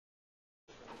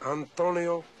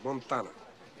Antonio Montana.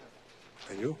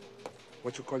 And you?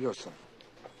 What you call yourself?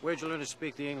 Where'd you learn to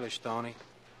speak the English, Tony?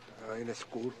 In a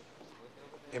school.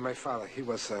 And my father, he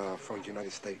was from the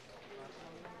United States.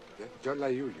 Yeah, just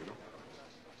like you know.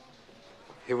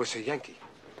 He was a Yankee.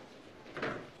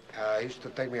 He used to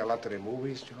take me a lot to the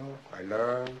movies, you know. I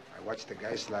learned. I watched the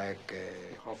guys like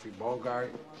Humphrey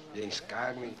Bogart, James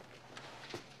Cagney.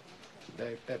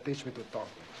 They teach me to talk.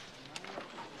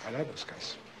 I like those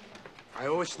guys. I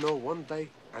always know one day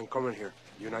I'm coming here,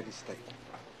 United States.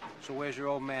 So where's your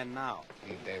old man now?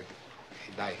 He dead.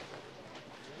 He died.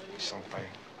 Sometime.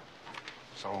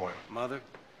 Somewhere. Mother?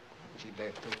 She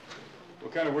dead too.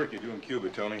 What kind of work you do in Cuba,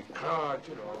 Tony? Oh,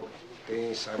 you know,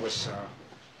 things. I was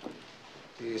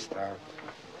this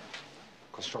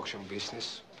construction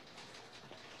business.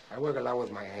 I work a lot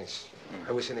with my hands.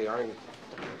 I was in the army.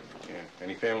 Yeah.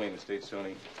 Any family in the States,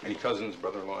 Tony? Any cousins,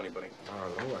 brother-in-law, anybody?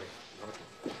 Oh, nobody.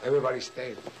 Everybody's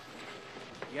dead.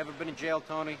 You ever been in jail,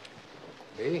 Tony?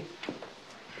 Me?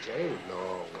 Jail?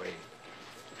 No way.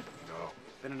 No.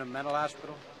 Been in a mental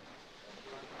hospital?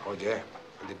 Oh, yeah.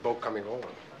 And the boat coming over.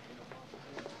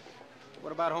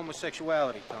 What about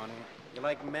homosexuality, Tony? You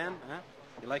like men, huh?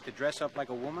 You like to dress up like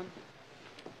a woman?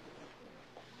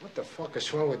 What the fuck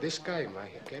is wrong with this guy, man?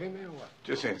 You kidding me or what?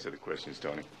 Just answer the questions,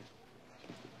 Tony.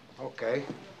 Okay.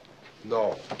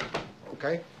 No.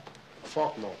 Okay?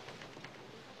 Fuck no.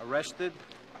 Arrested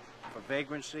for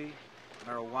vagrancy,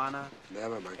 marijuana,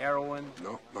 Never, man. heroin,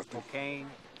 No, nothing. cocaine?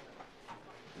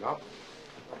 No.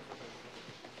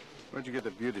 Where'd you get the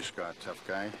beauty scar, tough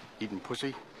guy? Eating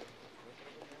pussy?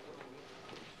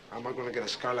 How am I gonna get a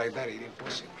scar like that eating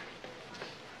pussy, man?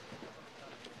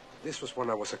 This was when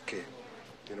I was a kid,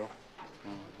 you know?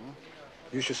 Mm-hmm.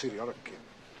 You should see the other kid.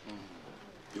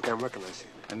 Mm-hmm. You can't recognize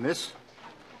him. And this?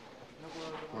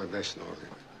 Well, that's not it.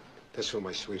 That's for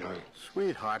my sweetheart.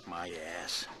 Sweetheart, my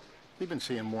ass. We've been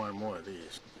seeing more and more of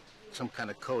these. Some kind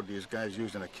of code these guys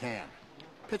use in a can.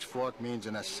 Pitchfork means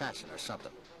an assassin or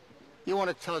something. You want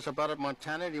to tell us about it,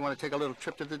 Montana, or do you want to take a little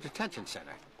trip to the detention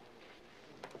center?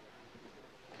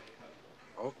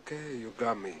 Okay, you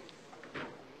got me.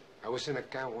 I was in a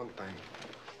can one time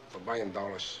for buying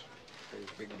dollars. It was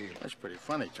a big deal. That's pretty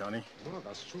funny, Tony. No,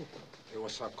 that's true. It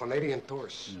was a Canadian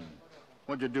tourist.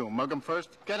 What'd you do, mug him first?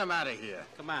 Get him out of here.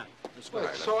 Come on, let's go.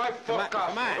 Wait, so I fuck up.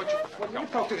 Come on. Let me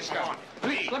talk to this guy.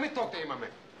 Please. Let me talk to him, my man.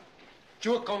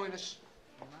 You a communist?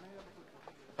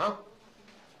 Huh?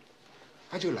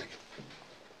 How'd you like it?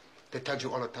 They tell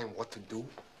you all the time what to do,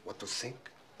 what to think,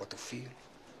 what to feel.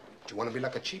 Do you want to be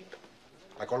like a cheap?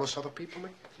 Like all those other people,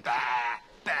 man?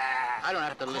 I don't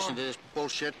have to listen to this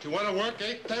bullshit. You want to work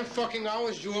 8, 10 fucking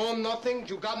hours? You own nothing?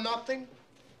 You got nothing?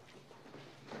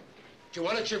 Do you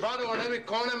want a chivato on every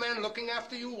corner, man, looking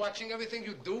after you, watching everything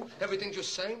you do, everything you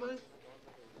say, man?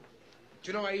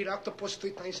 Do you know I eat octopus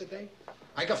 3 times a day?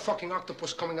 I got fucking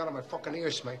octopus coming out of my fucking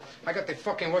ears, man. I got the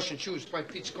fucking Russian shoes, my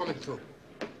feet's coming through.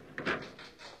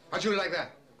 How'd you like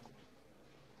that?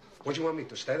 What do you want me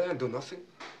to stay there and do nothing?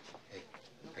 Hey,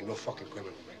 I'm no fucking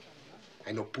criminal, man.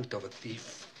 I'm no puta of a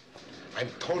thief. I'm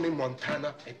Tony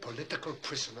Montana, a political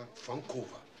prisoner from Cuba.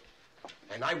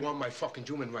 And I want my fucking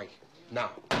human right.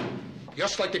 Now.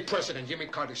 Just like the president, Jimmy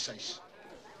Carter, says.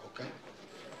 Okay?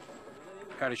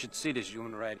 Carter should see this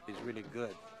human right. It's really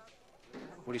good.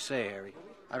 What do you say, Harry?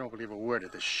 I don't believe a word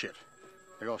of this shit.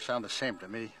 They all sound the same to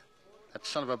me. That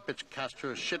son of a bitch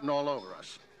Castro is shitting all over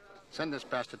us. Send this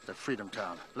bastard to Freedom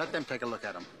Town. Let them take a look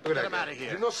at him. Get him out of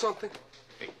here. You know something?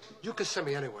 You can send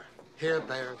me anywhere. Here,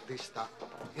 there, this, that.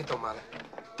 It don't matter.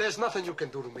 There's nothing you can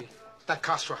do to me that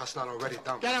Castro has not already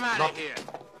done. Get him out of here.